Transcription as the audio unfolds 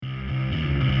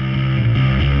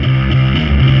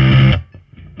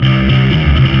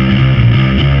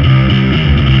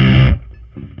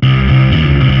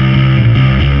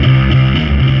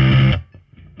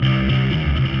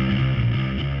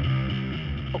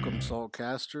Welcome,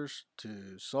 Saltcasters,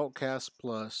 to Saltcast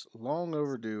Plus Long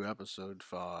Overdue Episode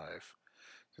 5.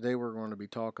 Today we're going to be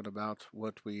talking about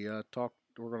what we talked.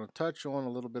 We're going to touch on a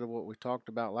little bit of what we talked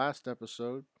about last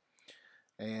episode,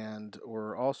 and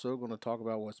we're also going to talk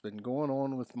about what's been going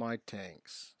on with my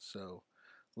tanks. So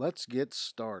let's get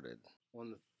started. On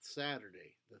the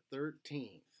Saturday, the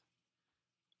 13th,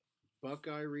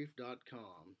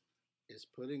 BuckeyeReef.com is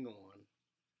putting on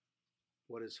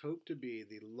what is hoped to be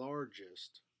the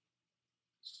largest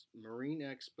Marine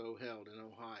Expo held in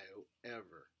Ohio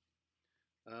ever.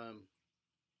 Um,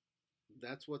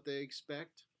 that's what they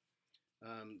expect.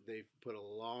 They've put a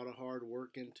lot of hard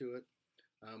work into it.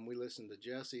 We listened to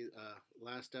Jesse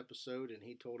last episode, and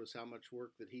he told us how much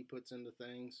work that he puts into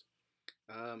things.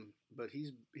 But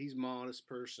he's a modest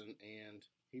person, and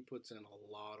he puts in a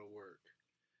lot of work.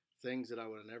 Things that I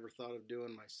would have never thought of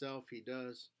doing myself, he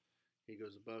does. He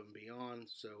goes above and beyond,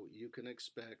 so you can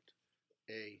expect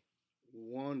a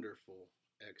wonderful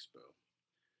expo.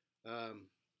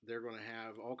 They're going to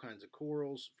have all kinds of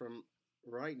corals. From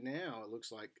right now, it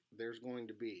looks like there's going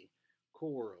to be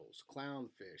corals,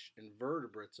 clownfish,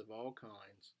 invertebrates of all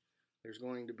kinds. There's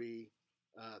going to be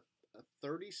a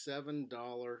 $37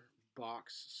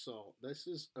 box salt. This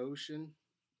is ocean.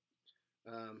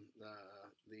 The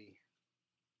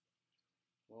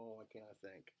what can I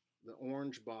think? The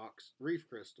orange box reef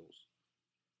crystals.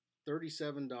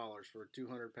 $37 for a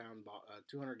 200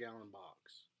 gallon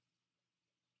box.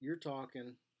 You're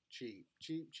talking cheap,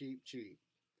 cheap, cheap, cheap.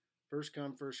 First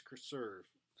come, first serve.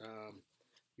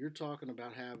 You're talking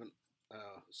about having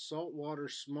Saltwater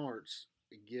Smarts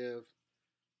give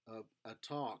a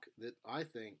talk that I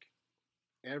think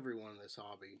everyone in this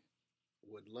hobby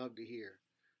would love to hear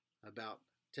about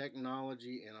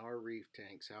technology and our reef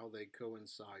tanks, how they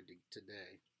coincide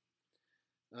today.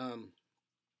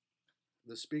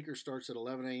 The speaker starts at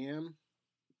 11 a.m.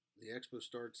 The expo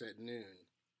starts at noon.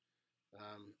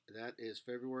 That is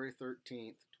February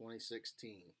 13th,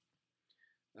 2016.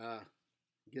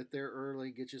 Get there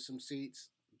early, get you some seats.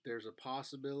 There's a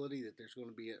possibility that there's going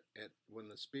to be at when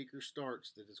the speaker starts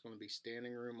that it's going to be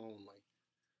standing room only.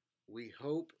 We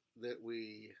hope that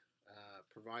we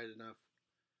provide enough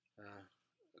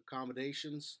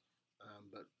accommodations,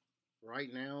 but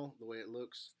right now, the way it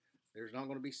looks, there's not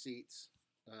going to be seats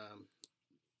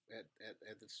at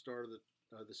the start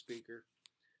of the speaker,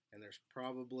 and there's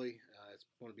probably it's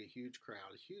going to be a huge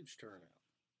crowd, a huge turnout.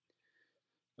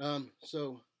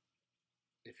 So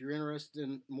if you're interested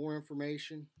in more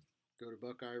information, go to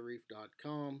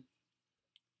BuckeyeReef.com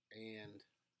and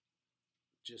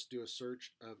just do a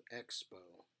search of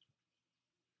Expo.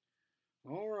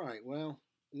 All right, well,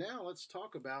 now let's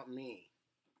talk about me,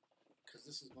 because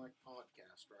this is my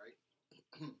podcast, right?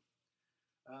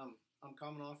 I'm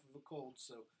coming off of a cold,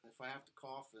 so if I have to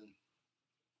cough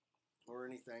or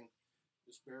anything,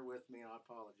 just bear with me. I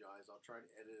apologize. I'll try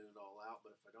to edit it all out,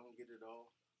 but if I don't get it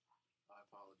all, I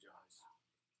apologize.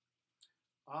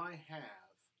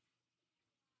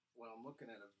 I'm looking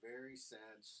at a very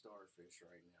sad starfish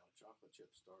right now, chocolate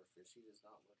chip starfish. He does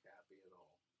not look happy at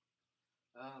all.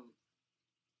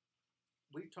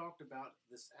 We talked about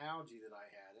this algae that I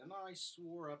had, and I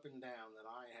swore up and down that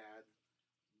I had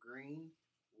green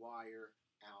wire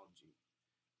algae.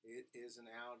 It is an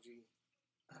algae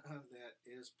that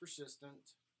is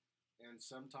persistent, and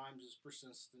sometimes as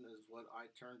persistent as what I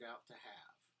turned out to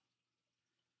have.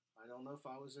 I don't know if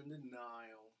I was in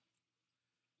denial.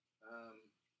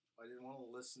 I didn't want to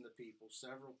listen to people.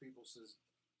 Several people says,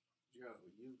 "Joe,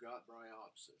 you've got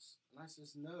bryopsis," and I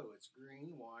says, "No, it's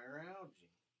green wire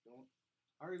algae. Don't."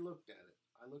 I already looked at it.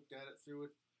 I looked at it through a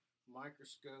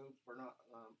microscope, or not?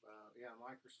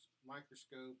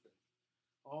 Microscope, and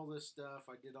all this stuff.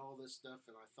 I did all this stuff,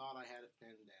 and I thought I had it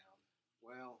pinned down.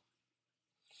 Well,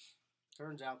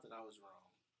 turns out that I was wrong.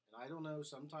 And I don't know.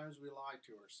 Sometimes we lie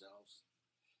to ourselves.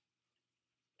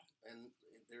 And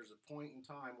there's a point in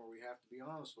time where we have to be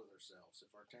honest with ourselves.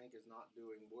 If our tank is not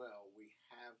doing well, we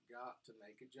have got to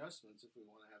make adjustments if we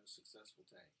want to have a successful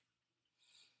tank.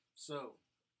 So,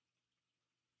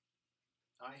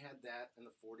 I had that in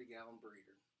the 40-gallon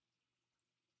breeder,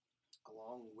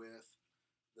 along with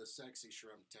the Sexy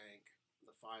Shrimp tank,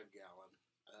 the 5-gallon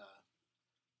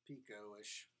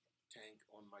Pico-ish tank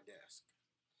on my desk.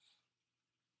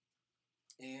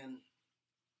 And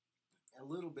a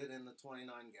little bit in the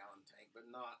 29-gallon tank, but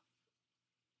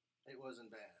it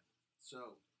wasn't bad.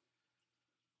 So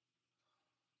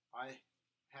I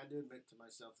had to admit to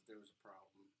myself that there was a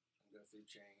problem and go through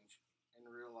change and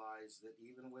realize that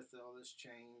even with all this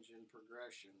change and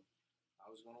progression, I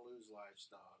was going to lose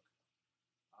livestock.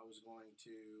 I was going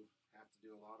to have to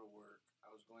do a lot of work.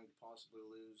 I was going to possibly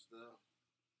lose the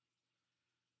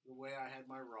the way I had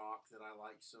my rock that I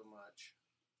liked so much,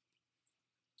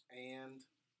 and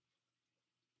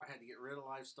I had to get rid of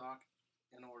livestock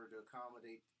in order to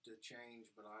accommodate the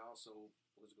change, but I also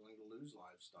was going to lose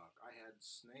livestock. I had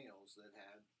snails that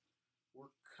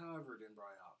were covered in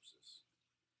bryopsis,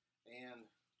 and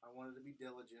I wanted to be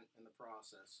diligent in the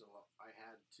process, so I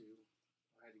had to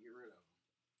get rid of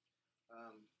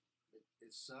them.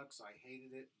 It sucks. I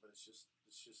hated it, but it's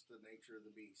just the nature of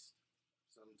the beast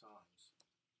sometimes.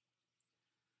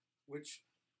 Which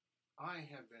I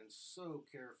have been so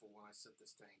careful when I set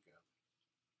this tank up.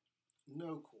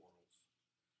 No corals.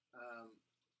 Um,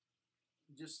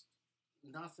 just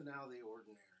nothing out of the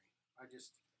ordinary. I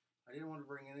didn't want to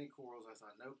bring any corals. I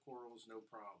thought no corals, no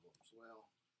problems.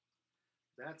 Well,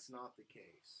 that's not the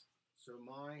case. So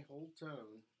my whole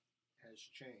tone has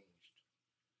changed.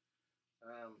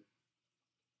 Um,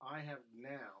 I have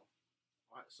now.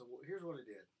 So here's what I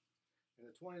did. In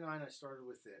the 29, I started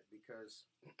with it because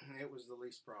it was the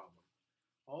least problem.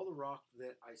 All the rock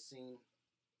that I seen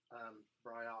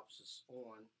bryopsis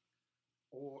on,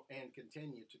 and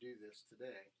continue to do this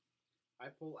today, I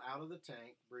pull out of the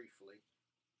tank briefly,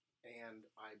 and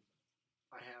I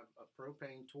have a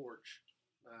propane torch,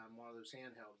 one of those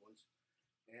handheld ones,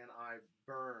 and I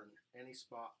burn any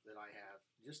spot that I have,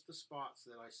 just the spots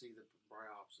that I see the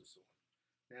bryopsis on.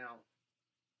 Now,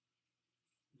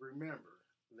 remember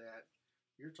that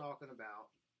you're talking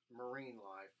about marine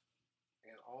life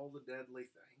and all the deadly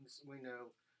things. We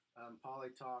know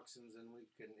polytoxins, and we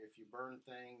can, if you burn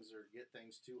things or get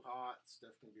things too hot,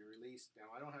 stuff can be released.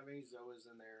 Now, I don't have any zoas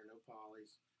in there, no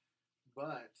polys,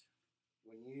 but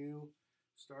when you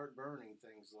start burning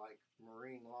things like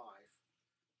marine life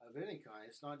of any kind,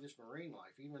 it's not just marine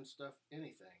life, even stuff,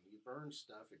 anything. You burn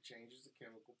stuff, it changes the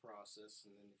chemical process,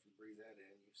 and then if you breathe that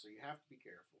in, so you have to be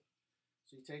careful.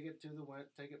 So you take it to the wind,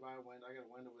 take it by a window. I got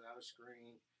a window without a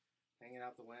screen, hang it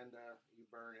out the window. You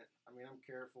burn it. I mean, I'm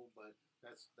careful, but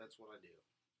that's what I do.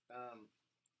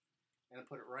 And I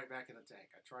put it right back in the tank.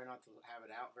 I try not to have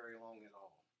it out very long at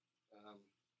all. I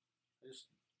just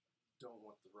don't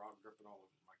want the rock dripping all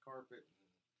over my carpet, and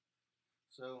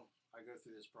so I go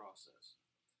through this process.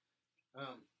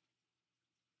 Um,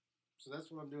 so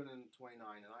that's what I'm doing in 29,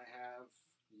 and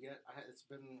it's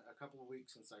been a couple of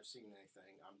weeks since I've seen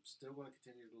anything. I'm still going to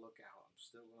continue to look out. I'm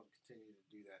still going to continue to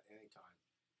do that anytime.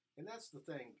 And that's the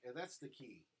thing, and that's the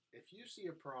key. If you see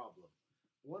a problem,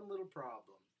 one little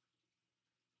problem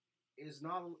is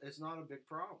not a big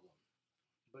problem,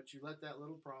 but you let that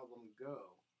little problem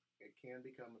go, it can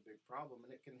become a big problem,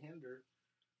 and it can hinder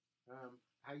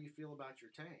how you feel about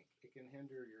your tank. It can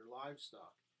hinder your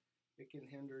livestock. It can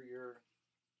hinder your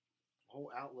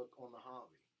whole outlook on the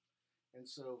hobby. And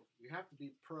so you have to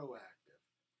be proactive.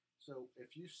 So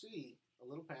if you see a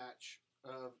little patch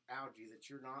of algae that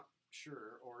you're not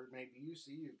sure, or maybe you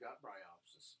see you've got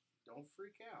bryopsis, don't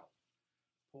freak out.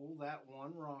 Pull that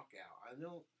one rock out.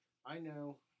 I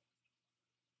know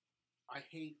I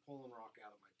hate pulling rock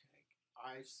out of my tank.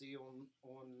 I see on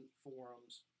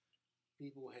forums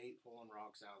people hate pulling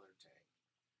rocks out of their tank.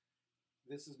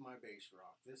 This is my base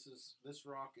rock. This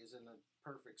rock is in a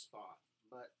perfect spot.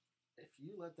 But if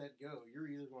you let that go, you're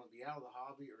either going to be out of the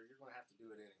hobby or you're going to have to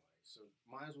do it anyway. So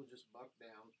might as well just buck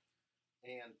down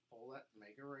and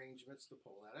make arrangements to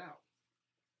pull that out.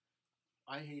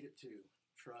 I hate it too.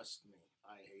 Trust me,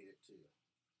 I hate it too.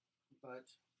 But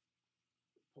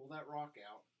pull that rock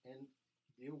out and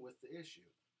deal with the issue.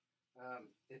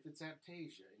 If it's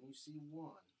Aptasia and you see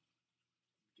one,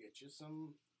 get you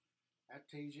some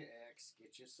Aptasia X,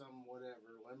 get you some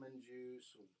whatever, lemon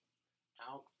juice,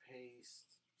 alk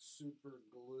paste, super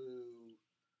glue,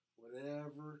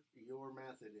 whatever your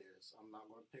method is. I'm not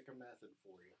going to pick a method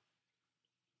for you.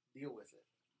 Deal with it.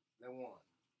 Then one.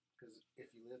 Because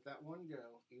if you let that one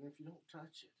go, even if you don't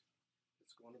touch it,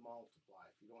 it's going to multiply.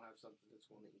 If you don't have something that's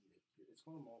going to eat it, it's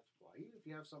going to multiply. Even if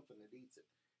you have something that eats it,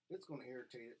 it's going to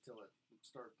irritate it till it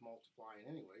starts multiplying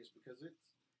anyways, because if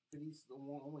it eats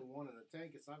only one in the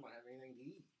tank, it's not going to have anything to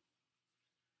eat.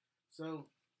 So,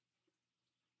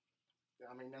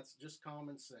 I mean, that's just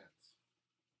common sense.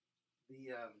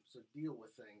 So deal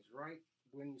with things right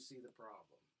when you see the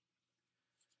problem.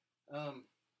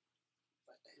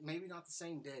 Maybe not the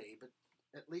same day, but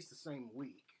at least the same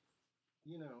week.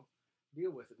 You know,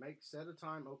 deal with it. Set a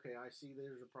time. Okay, I see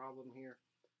there's a problem here.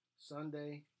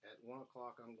 Sunday at 1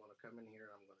 o'clock, I'm going to come in here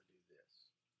and I'm going to do this.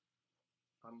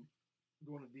 I'm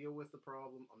going to deal with the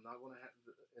problem. I'm not going to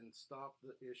and stop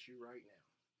the issue right now.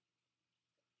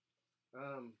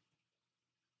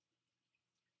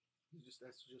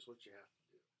 That's just what you have to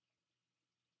do.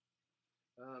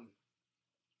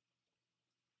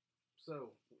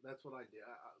 So that's what I did.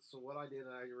 So what I did,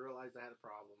 I realized I had a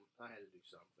problem. I had to do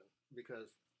something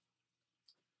because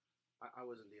I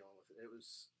wasn't dealing with it. It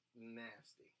was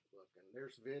nasty looking.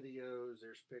 There's videos,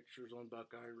 there's pictures on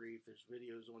Buckeye Reef, there's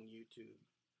videos on YouTube.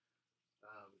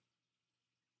 Um,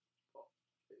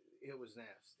 it was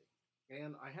nasty.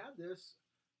 And I had this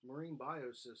Marine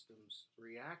Biosystems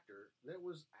reactor that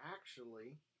was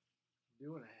actually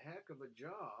doing a heck of a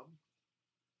job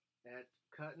at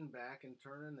cutting back and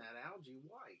turning that algae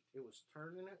white. It was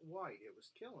turning it white. It was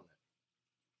killing it.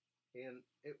 And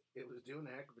it was doing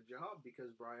a heck of a job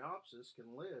because Bryopsis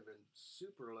can live in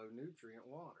super low nutrient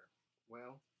water.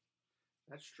 Well,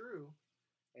 that's true.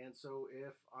 And so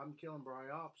if I'm killing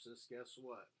Bryopsis, guess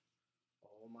what?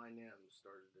 All my nems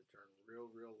started to turn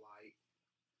real light.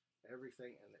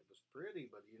 Everything, and it was pretty,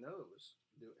 but it was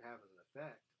having an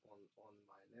effect on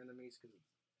my anemones because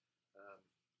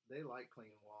they like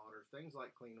clean water. Things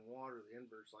like clean water. The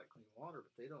inverts like clean water,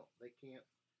 but they can't.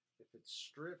 If it's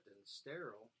stripped and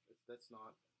sterile, that's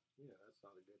not that's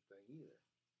not a good thing either.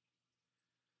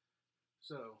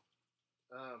 So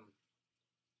um,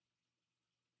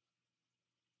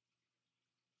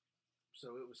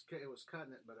 so it was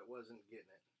cutting it, but it wasn't getting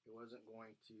it. It wasn't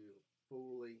going to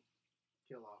fully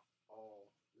kill off all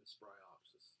this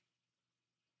Bryopsis.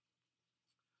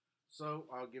 So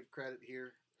I'll give credit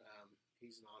here.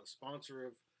 He's not a sponsor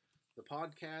of the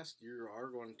podcast. You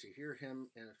are going to hear him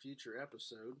in a future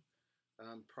episode,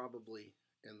 probably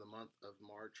in the month of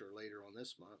March or later on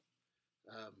this month.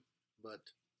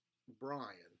 But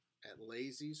Brian at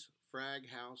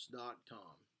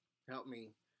laziesfraghouse.com helped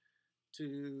me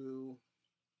to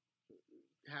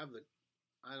have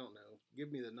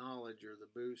give me the knowledge or the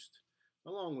boost,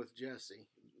 along with Jesse.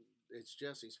 It's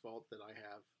Jesse's fault that I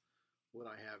have what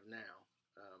I have now.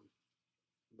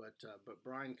 But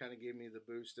Brian kind of gave me the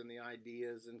boost and the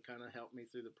ideas and kind of helped me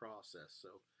through the process.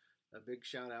 So a big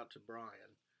shout out to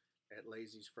Brian at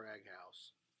Lazy's Frag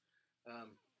House.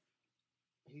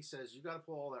 He says you got to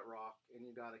pull all that rock and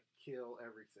you got to kill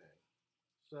everything.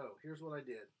 So here's what I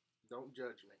did. Don't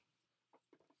judge me.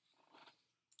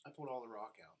 I pulled all the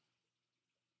rock out,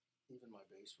 even my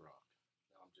base rock.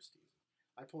 No, I'm just teasing.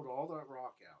 I pulled all that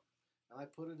rock out and I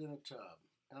put it in a tub,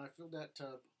 and I filled that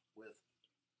tub with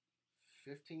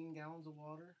 15 gallons of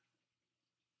water.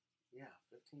 Yeah,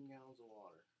 15 gallons of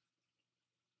water.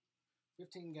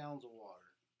 15 gallons of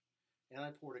water. And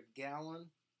I poured a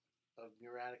gallon of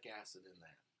muriatic acid in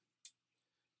there.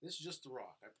 This is just the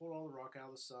rock. I pulled all the rock out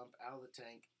of the sump, out of the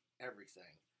tank,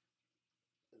 everything.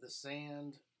 The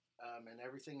sand and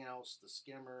everything else, the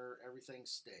skimmer, everything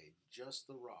stayed. Just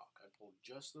the rock. I pulled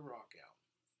just the rock out.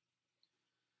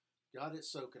 Got it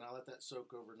soaking. I let that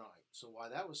soak overnight. So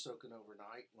while that was soaking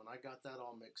overnight, when I got that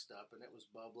all mixed up and it was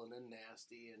bubbling and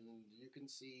nasty, and you can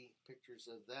see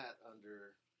pictures of that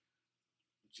under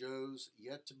Joe's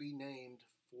yet to be named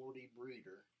 40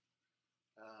 breeder,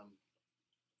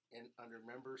 and under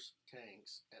members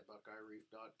tanks at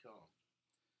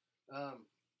BuckeyeReef.com.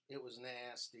 It was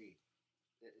nasty.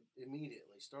 It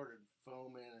immediately started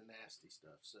foaming and nasty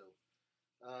stuff. So,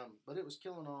 but it was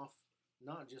killing off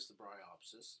not just the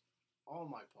Bryopsis, all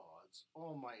my pods,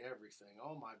 all my everything,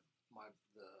 all my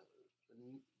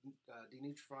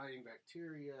denutrifying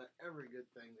bacteria, every good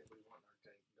thing that we want in our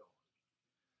tank going.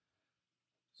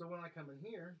 So when I come in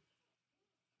here,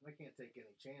 I can't take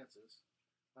any chances.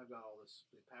 I've got all the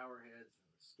power heads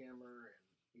and the skimmer and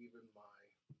even my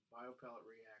biopellet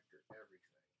reactor,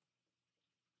 everything.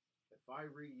 If I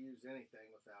reuse anything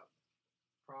without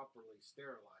properly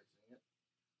sterilizing it,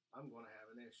 I'm going to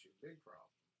have an issue, big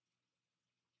problem.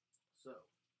 So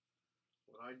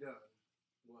what I done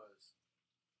was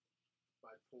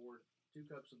I poured 2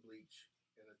 cups of bleach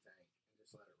in the tank and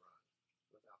just let it run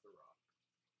without the rock.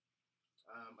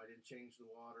 I didn't change the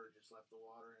water, just left the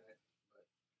water in it, but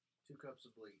 2 cups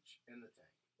of bleach in the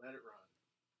tank. Let it run.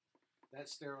 That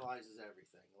sterilizes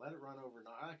everything. Let it run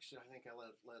overnight. Actually, I think I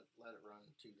let it run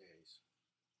 2 days.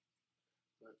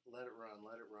 But let it run.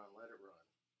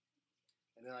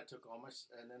 And then I took all my,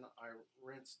 and then I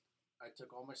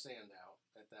took all my sand out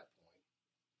at that point,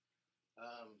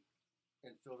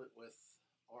 and filled it with,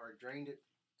 or drained it,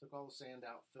 took all the sand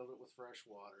out, filled it with fresh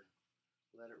water,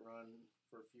 let it run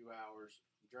for a few hours,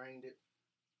 drained it,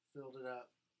 filled it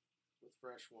up with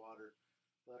fresh water,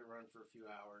 let it run for a few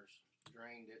hours,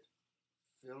 drained it,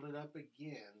 filled it up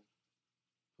again,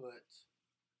 put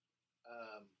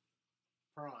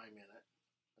prime in it,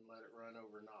 and let it run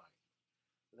overnight.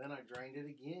 Then I drained it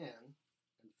again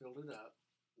and filled it up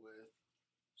with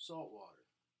salt water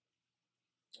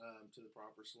to the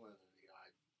proper salinity.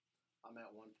 I'm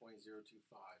at 1.025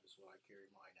 is what I carry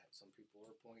mine at. Some people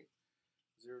are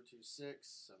 0.026.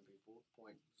 Some people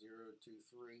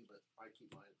 0.023, but I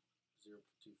keep mine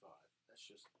 0.25. That's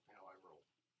just how I roll.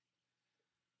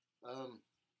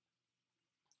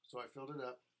 So I filled it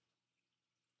up,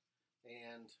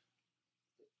 and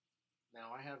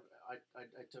now I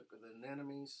took the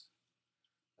anemones,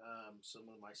 some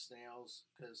of my snails,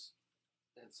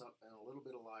 and a little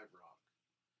bit of live rock,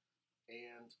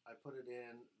 and I put it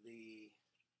um,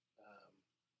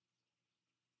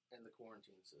 in the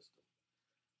quarantine system.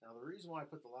 Now the reason why I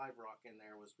put the live rock in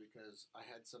there was because I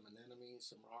had some anemones,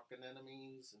 some rock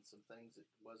anemones, and some things that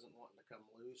wasn't wanting to come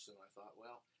loose, and I thought,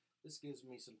 well, this gives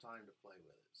me some time to play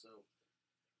with it. So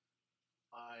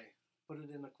I put it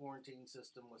in the quarantine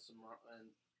system with some of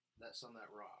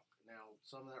that rock. Now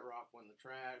some of that rock went in the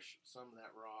trash. Some of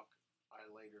that rock I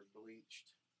later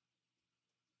bleached,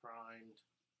 primed,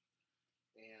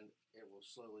 and it will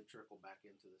slowly trickle back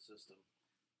into the system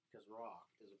because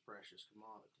rock is a precious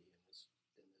commodity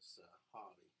in this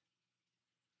hobby.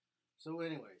 So,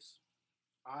 anyways,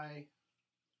 I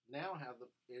now have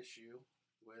the issue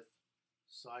with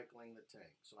cycling the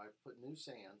tank. So I put new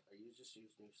sand. Just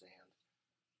use new sand.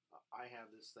 I have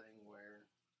this thing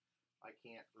where I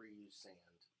can't reuse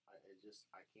sand.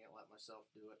 I can't let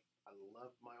myself do it. I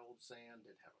love my old sand.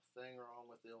 Didn't have a thing wrong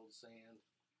with the old sand,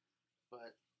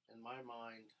 but in my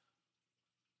mind,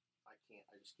 I can't.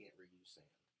 I just can't reuse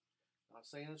sand. I'm not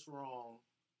saying it's wrong.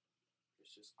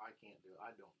 It's just I can't do it.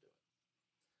 I don't do it.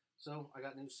 So I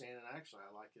got new sand, and actually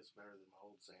I like this better than my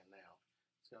old sand now.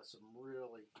 It's got some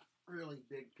really, really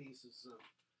big pieces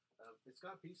it's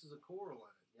got pieces of coral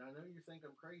in it. I know you think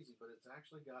I'm crazy, but it's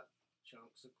actually got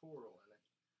chunks of coral in it.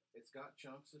 It's got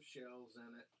chunks of shells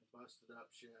in it, busted up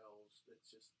shells.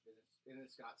 And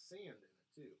it's got sand in it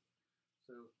too.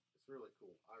 So it's really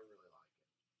cool. I really like it.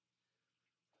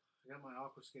 I got my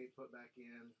aquascape put back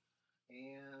in,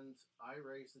 and I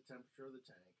raised the temperature of the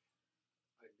tank.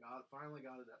 Finally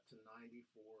got it up to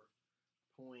 94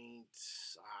 point,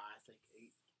 I think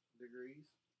 8 degrees,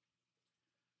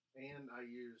 and I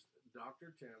used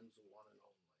Dr. Tim's One and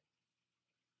Only.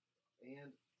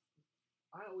 And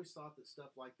I always thought that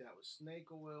stuff like that was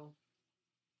snake oil.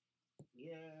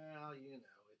 Yeah,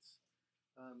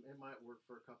 it might work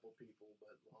for a couple people,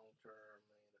 but long term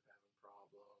they end up having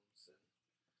problems. And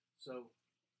so,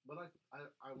 but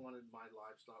I wanted my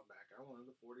livestock back. I wanted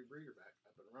the 40 breeder back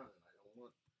up and running. I don't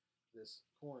want this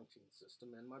quarantine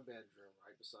system in my bedroom.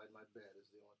 Right beside my bed is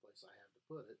the only place I have to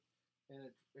put it,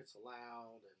 and it's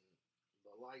loud, and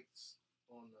the lights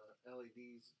on the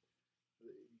LEDs.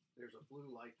 There's a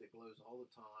blue light that glows all the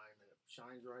time, and it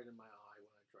shines right in my eye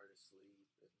when I try to sleep,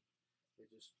 and it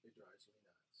drives me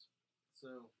nuts.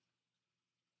 So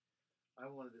I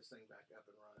wanted this thing back up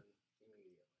and running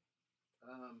immediately.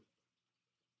 Um,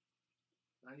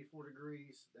 94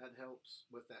 degrees, that helps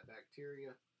with that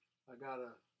bacteria. I got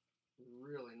a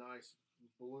really nice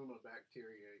bloom of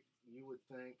bacteria. You would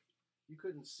think you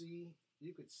could see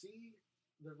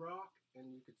the rock,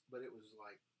 but it was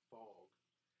like fog,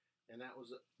 and that was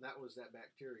that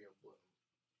bacteria bloom.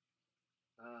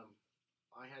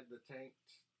 I had the tank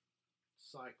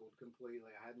cycled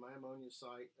completely. I had my ammonia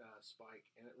spike,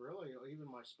 and it really, even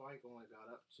my spike only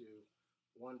got up to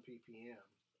 1 ppm.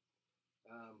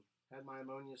 Had my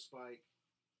ammonia spike,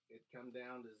 it come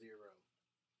down to 0.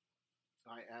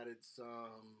 I added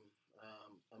some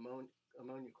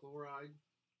ammonia chloride,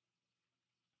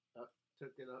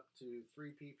 took it up to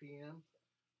 3 ppm.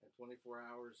 In 24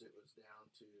 hours, it was down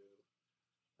to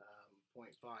 0.5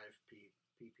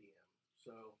 ppm.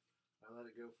 So I let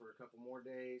it go for a couple more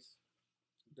days,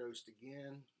 dosed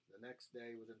again. The next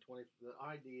day, within 20, the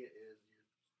idea is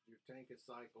your tank is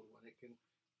cycled when it can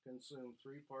consume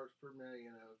 3 parts per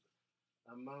million of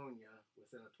ammonia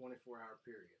within a 24-hour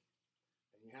period.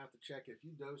 And you have to check it. If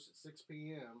you dose at 6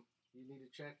 p.m., you need to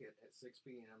check it at 6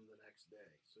 p.m. the next day.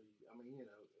 So, it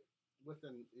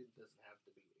doesn't have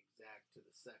to be exact to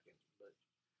the second, but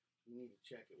you need to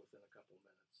check it within a couple of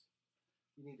minutes.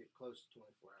 You need it close to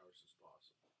 24 hours as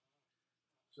possible.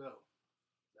 So,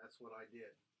 that's what I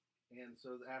did. And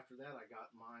so after that, I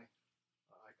come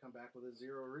back with a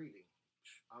 0 reading.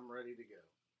 I'm ready to go.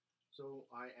 So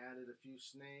I added a few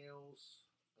snails,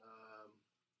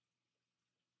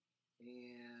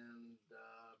 and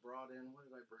brought in, what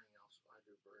did I bring else?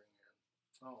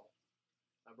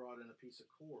 I brought in a piece of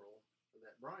coral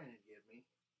that Brian had given me,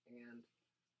 and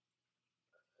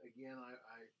again,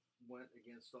 I went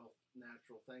against all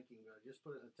natural thinking. I just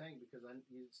put it in a tank because I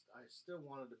still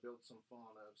wanted to build some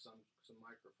fauna of some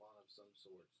microfauna of some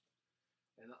sorts,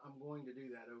 and I'm going to do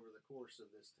that over the course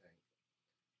of this tank.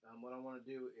 What I want to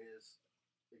do is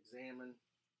examine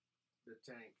the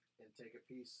tank and take a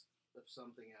piece of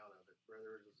something out of it,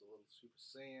 whether it is a little scoop of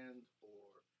sand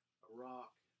or a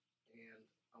rock, and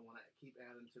I want to keep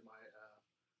adding to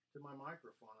my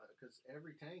microfauna because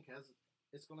every tank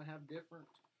it's going to have different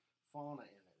fauna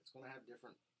in it. It's going to have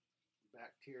different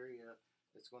bacteria.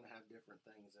 It's going to have different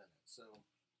things in it. So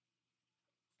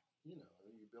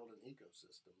you build an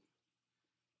ecosystem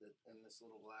that in this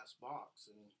little glass box,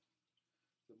 and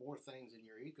the more things in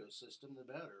your ecosystem, the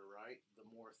better, right? The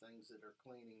more things that are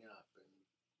cleaning up and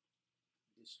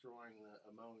destroying the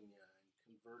ammonia and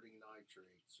converting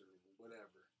nitrates or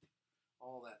whatever.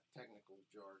 All that technical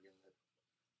jargon that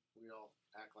we all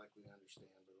act like we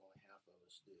understand, but only half of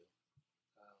us do.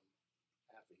 Um,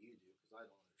 Half of you do, because I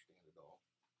don't understand it all.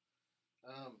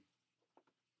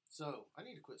 So I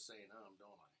need to quit saying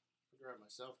don't I? I drive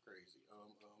myself crazy.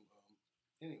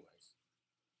 Anyways,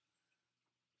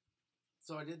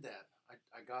 so I did that.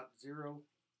 I got 0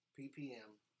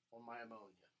 ppm on my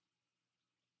ammonia.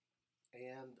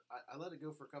 And I let it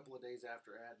go for a couple of days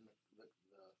after adding the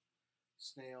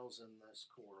snails and this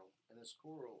coral. And this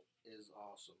coral is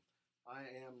awesome. I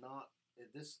am not,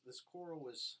 this coral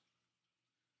is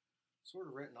sort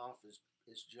of written off as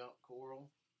junk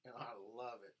coral, and I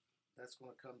love it. That's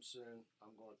going to come soon.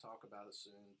 I'm going to talk about it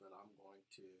soon, but I'm going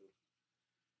to,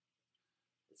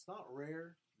 it's not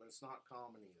rare, but it's not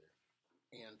common either.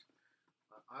 And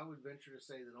I would venture to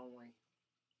say that only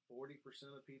 40%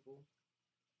 of people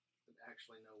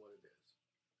actually know what it is.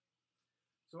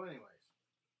 So anyways,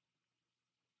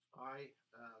 I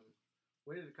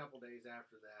waited a couple days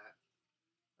after that.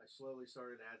 I slowly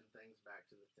started adding things back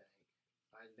to the tank.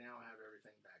 I now have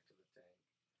everything back to the tank.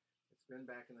 It's been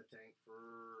back in the tank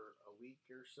for a week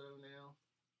or so now,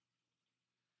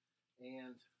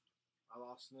 and I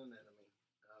lost an anemone.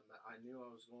 I knew I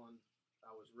was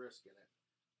risking it.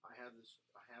 I have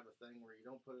a thing where you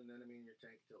don't put an anemone in your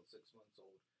tank until it's 6 months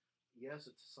old. Yes,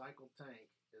 it's a cycle tank,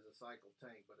 but it's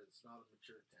not a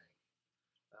mature tank.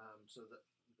 So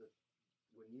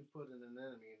when you put an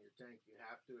anemone in your tank, you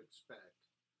have to expect,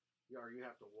 or you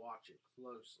have to watch it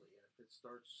closely. And if it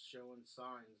starts showing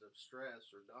signs of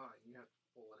stress or dying, you have to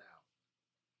pull it out.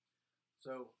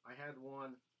 So I had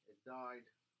one, it died.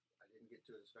 I didn't get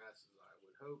to it as fast as I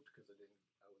would hoped because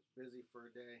I was busy for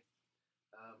a day.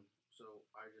 So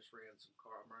I just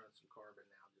I'm running some carbon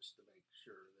now just to make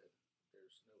sure that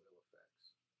there's no ill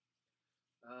effects.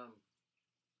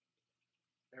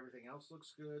 Everything else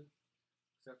looks good,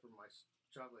 except for my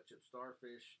chocolate chip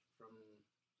starfish. From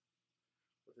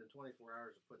within 24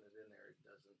 hours of putting it in there, it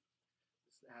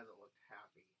hasn't looked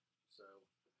happy. So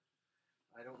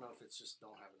I don't know if it's just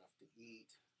don't have enough to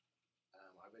eat.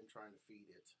 I've been trying to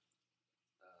feed it,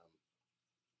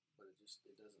 but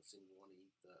it doesn't seem to want to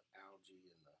eat the algae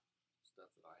and the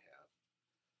stuff that I have.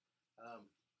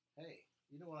 Hey,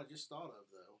 you know what I just thought of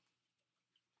though?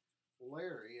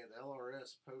 Larry at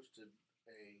LRS posted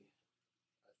a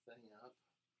thing up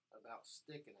about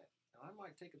sticking it, and I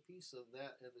might take a piece of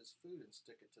his food and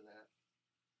stick it to that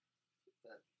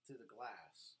to the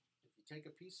glass. If you take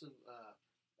a piece of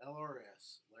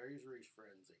LRS, Larry's Reef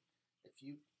Frenzy, if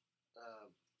you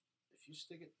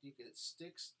stick it, it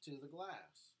sticks to the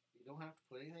glass. You don't have to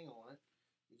put anything on it.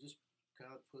 You just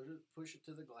kind of push it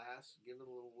to the glass, give it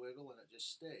a little wiggle, and it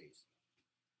just stays.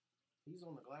 He's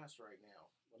on the glass right now.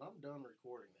 When I'm done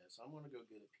recording this, I'm going to go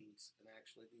get a piece and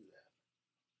actually do that.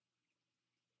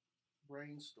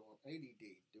 Brainstorm. ADD.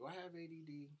 Do I have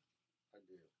ADD? I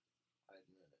do. I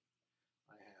admit it.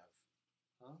 I have.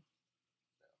 Huh?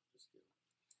 No, just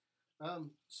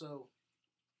kidding. So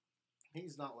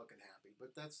he's not looking happy,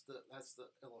 but that's the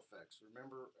ill effects.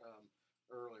 Remember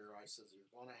earlier I said you're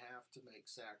going to have to make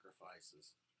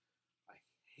sacrifices. I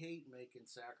hate making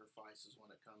sacrifices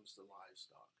when it comes to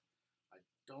livestock. I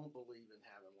don't believe in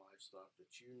having livestock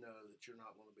that you know that you're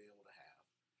not going to be able to have.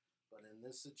 But in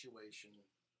this situation,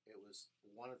 it was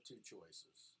one of two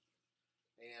choices.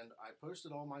 And I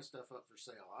posted all my stuff up for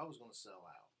sale. I was going to sell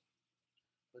out.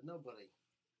 But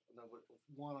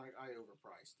one, I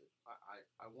overpriced it.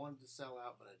 I wanted to sell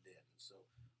out, but I didn't. So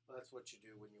that's what you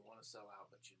do when you want to sell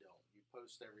out, but you don't. You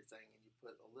post everything and you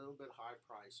put a little bit high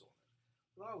price on it.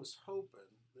 But I was hoping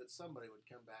that somebody would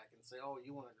come back and say, "Oh,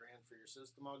 you want $1,000 for your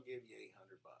system? I'll give you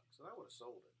 $800." So I would have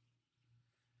sold it.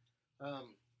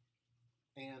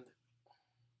 And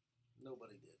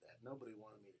nobody did that. Nobody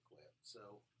wanted me to quit.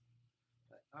 So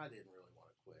I didn't really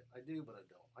want to quit. I do, but I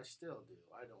don't. I still do.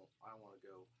 I don't. I want to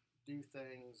go do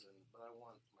things, but I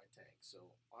want my tank. So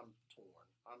I'm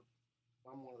torn.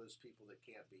 I'm one of those people that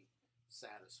can't be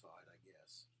satisfied, I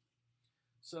guess.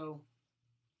 So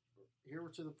here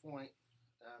we're to the point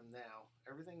now.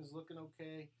 Everything's looking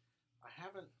okay. I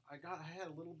had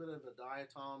a little bit of a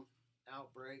diatom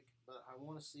outbreak, but I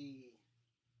want to see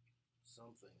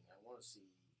something. I want to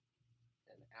see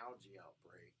an algae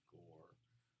outbreak, or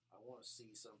I want to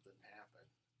see something happen.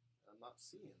 I'm not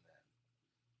seeing that.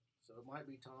 So it might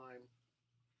be time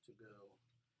to go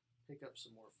pick up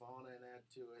some more fauna and add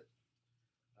to it.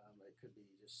 It could be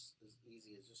just as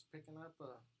easy as just picking up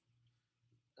a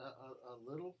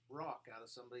little rock out of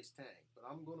somebody's tank. But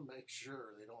I'm going to make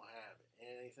sure they don't have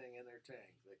anything in their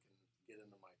tank that can get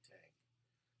into my tank.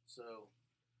 So,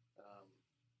 um,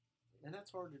 and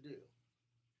that's hard to do.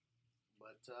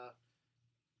 But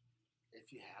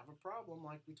if you have a problem,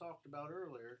 like we talked about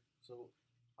earlier, so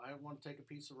I want to take a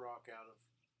piece of rock out of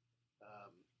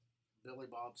Billy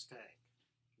Bob's tank.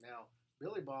 Now,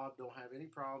 Billy Bob don't have any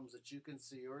problems that you can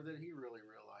see or that he really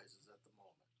realizes at the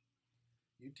moment.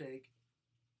 You take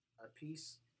a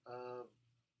piece of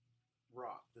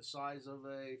rock the size of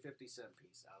a 50-cent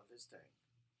piece out of his tank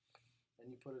and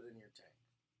you put it in your tank.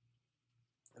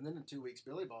 And then in 2 weeks,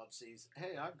 Billy Bob sees,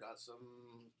 hey, I've got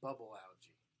some bubble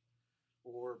algae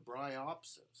or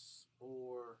bryopsis,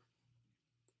 or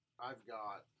I've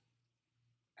got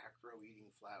acro-eating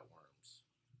flatworms.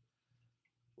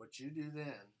 What you do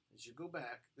then is you go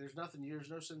back. There's no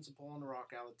sense in pulling the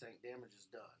rock out of the tank. Damage is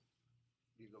done.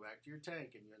 You go back to your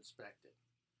tank and you inspect it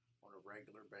on a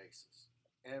regular basis,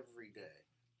 every day,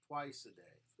 twice a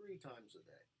day, 3 times a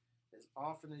day, as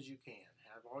often as you can.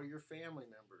 Have all your family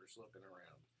members looking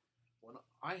around. When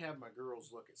I have my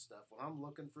girls look at stuff, when I'm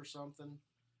looking for something,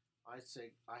 I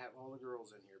say I have all the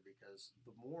girls in here because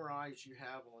the more eyes you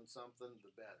have on something,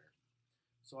 the better.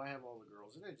 So I have all the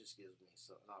girls, and it just gives me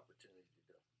an opportunity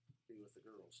to be with the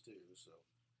girls too. So,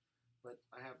 but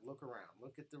I have look around,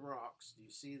 look at the rocks. Do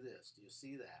you see this? Do you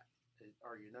see that?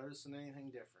 Are you noticing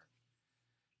anything different?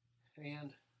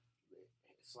 And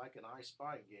it's like an I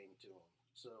Spy game to them.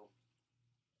 So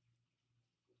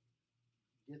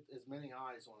get as many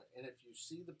eyes on it. And if you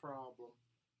see the problem,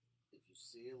 if you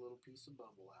see a little piece of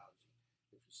bubble algae,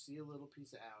 if you see a little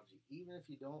piece of algae, even if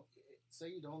you don't, say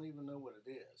you don't even know what it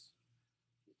is,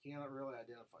 you cannot really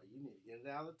identify. You need to get it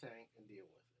out of the tank and deal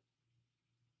with it.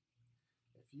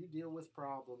 If you deal with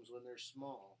problems when they're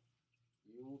small,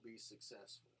 you will be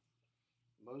successful.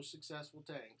 Most successful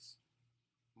tanks,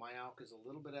 my alk is a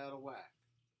little bit out of whack.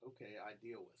 Okay, I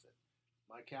deal with it.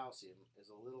 My calcium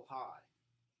is a little high.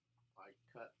 I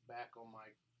cut back on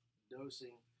my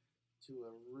dosing to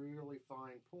a really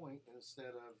fine point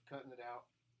instead of cutting it out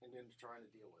and then trying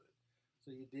to deal with it.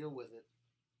 So you deal with it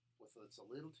with it's a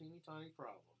little teeny tiny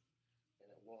problem, and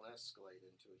it won't escalate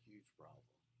into a huge problem.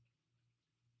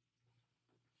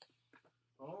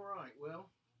 All right, well,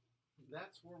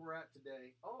 that's where we're at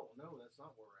today. Oh no, that's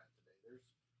not where we're at today.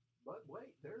 But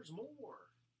wait, there's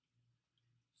more.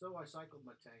 So I cycled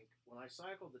my tank. When I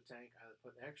cycled the tank, I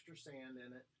put extra sand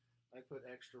in it. I put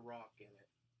extra rock in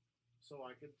it, so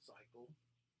I could cycle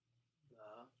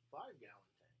the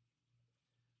 5-gallon tank.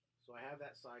 So I have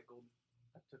that cycled.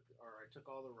 I took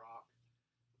all the rock.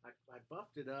 I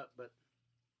buffed it up, but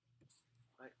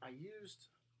I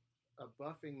used a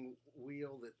buffing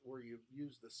wheel where you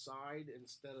use the side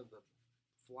instead of the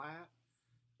flat,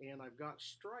 and I've got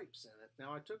stripes in it.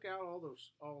 Now I took out all the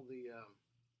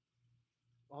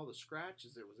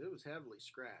scratches. It was heavily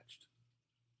scratched,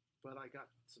 but I got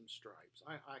some stripes.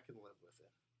 I can live with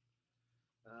it.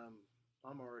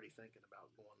 I'm already thinking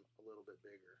about going a little bit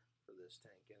bigger for this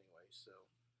tank anyway, so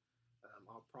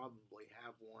I'll probably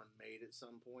have one made at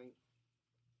some point,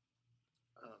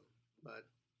 but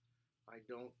I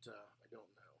don't know.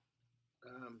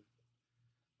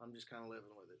 I'm just kind of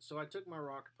living with it. So I took my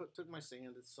rock, took my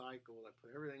sand, it's cycled. I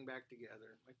put everything back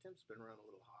together. My temp's been running a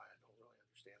little high. I don't really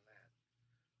understand that.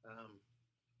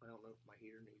 I don't know if my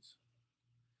heater needs.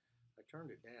 I turned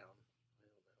it down.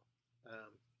 I don't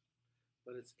know.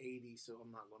 But it's 80, so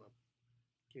I'm not going to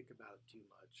kick about it too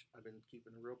much. I've been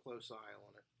keeping a real close eye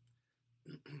on it.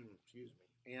 Excuse me.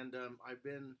 And I've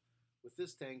been, with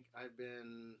this tank, I've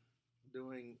been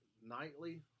doing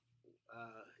nightly.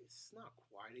 It's not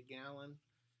quite a gallon.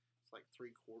 It's like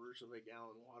 3/4 of a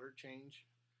gallon water change.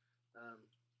 Um,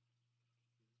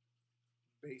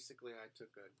 Basically, I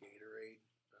took a Gatorade,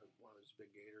 one of those big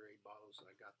Gatorade bottles, and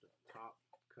I got the top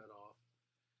cut off.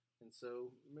 And so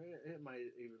it might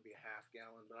even be a half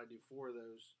gallon, but I do 4 of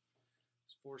those.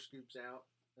 It's 4 scoops out,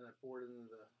 and I pour it into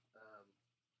the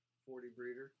 40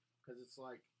 breeder because it's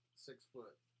like 6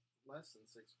 foot, less than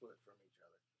 6 foot from each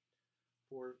other.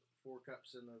 Pour 4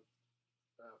 cups in the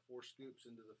 4 scoops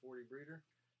into the 40 breeder.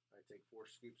 I take 4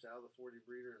 scoops out of the 40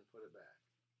 breeder and put it back.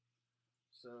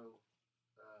 So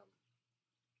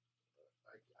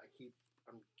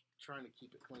I'm trying to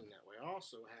keep it clean that way. I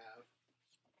also have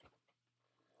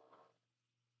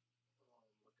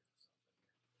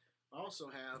I also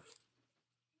have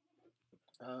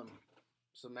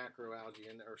some macroalgae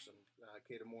in there, or some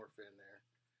chaetomorph in there,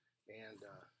 and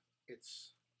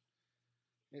it's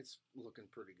it's looking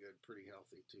pretty good, pretty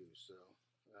healthy too. So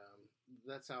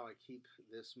that's how I keep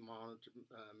this monitor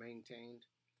maintained.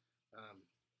 Um,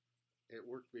 it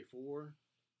worked before,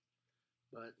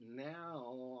 but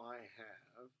now I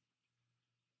have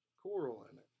coral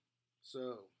in it.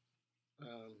 So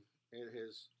it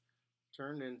has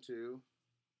turned into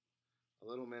a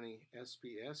little mini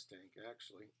SPS tank,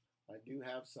 actually. I do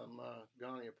have some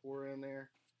Goniopora in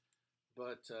there,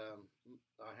 but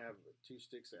I have 2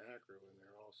 sticks of acro in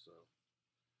there also.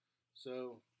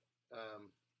 So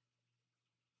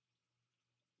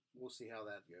we'll see how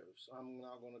that goes. I'm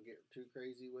not going to get too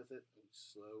crazy with it. I'm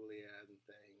slowly adding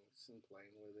things and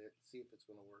playing with it, see if it's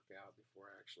going to work out before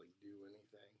I actually do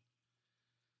anything.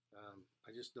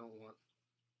 I just don't want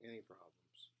any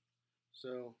problems.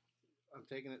 So I'm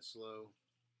taking it slow.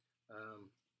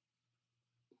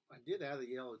 I did add a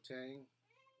yellow tang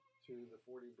to the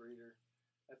 40 breeder.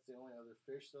 That's the only other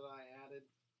fish that I added.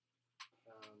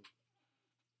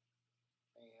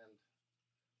 And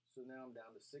so now I'm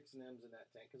down to 6 nems in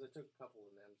that tank because I took a couple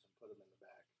of nems and put them in the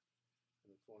back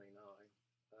in the 29.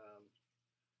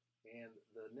 And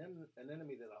the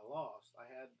anemone that I lost, I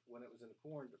had when it was in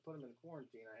quarantine. To put them in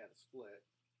quarantine, I had a split,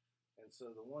 and so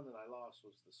the one that I lost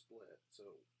was the split. So,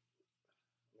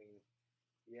 I mean,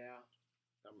 yeah,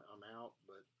 I'm out,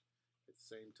 but at the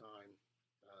same time,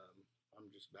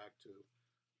 I'm just back to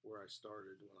where I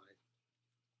started when I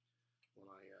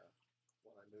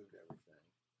moved everything,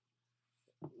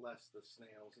 less the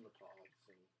snails and the pods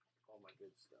and all my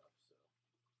good stuff. So,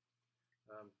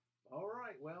 all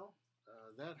right, well,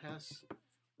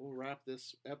 we'll wrap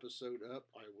this episode up.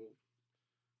 I will,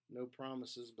 no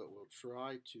promises, but we'll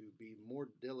try to be more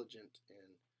diligent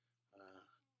in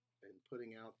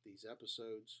putting out these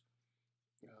episodes.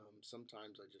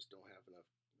 Sometimes I just don't have enough.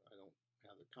 I don't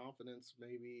have the confidence,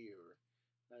 maybe, or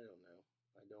I don't know.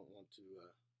 I don't want to.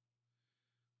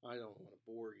 I don't want to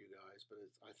bore you guys, but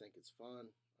I think it's fun.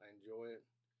 I enjoy it,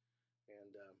 and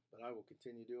but I will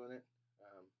continue doing it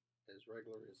as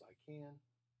regular as I can.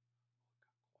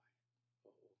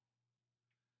 Oh,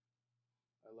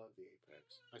 I love the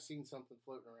apex. I seen something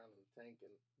floating around in the tank,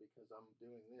 and because I'm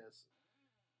doing this,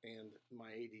 and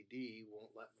my ADD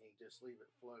won't let me just leave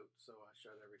it float, so I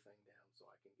shut everything down so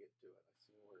I can get to it. I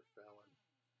seen where it fell, and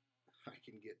I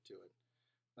can get to it.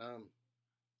 I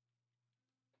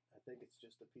think it's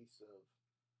just a piece of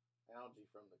algae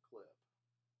from the clip,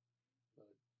 but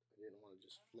I didn't want to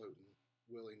just floating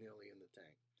willy-nilly in the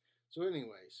tank. So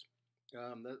anyways,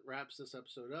 that wraps this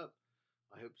episode up.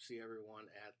 I hope to see everyone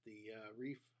at the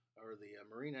Reef or the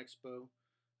Marine Expo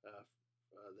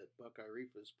that Buckeye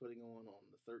Reef is putting on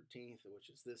the 13th,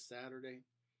 which is this Saturday.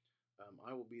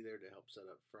 I will be there to help set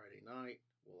up Friday night.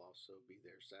 We'll also be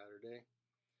there Saturday.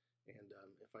 And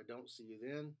if I don't see you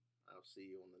then, I'll see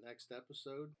you on the next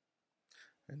episode.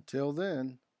 Until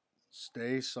then,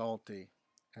 stay salty.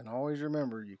 And always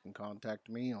remember, you can contact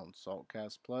me on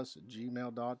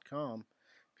saltcastplus@gmail.com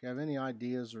if you have any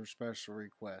ideas or special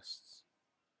requests.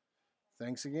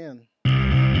 Thanks again.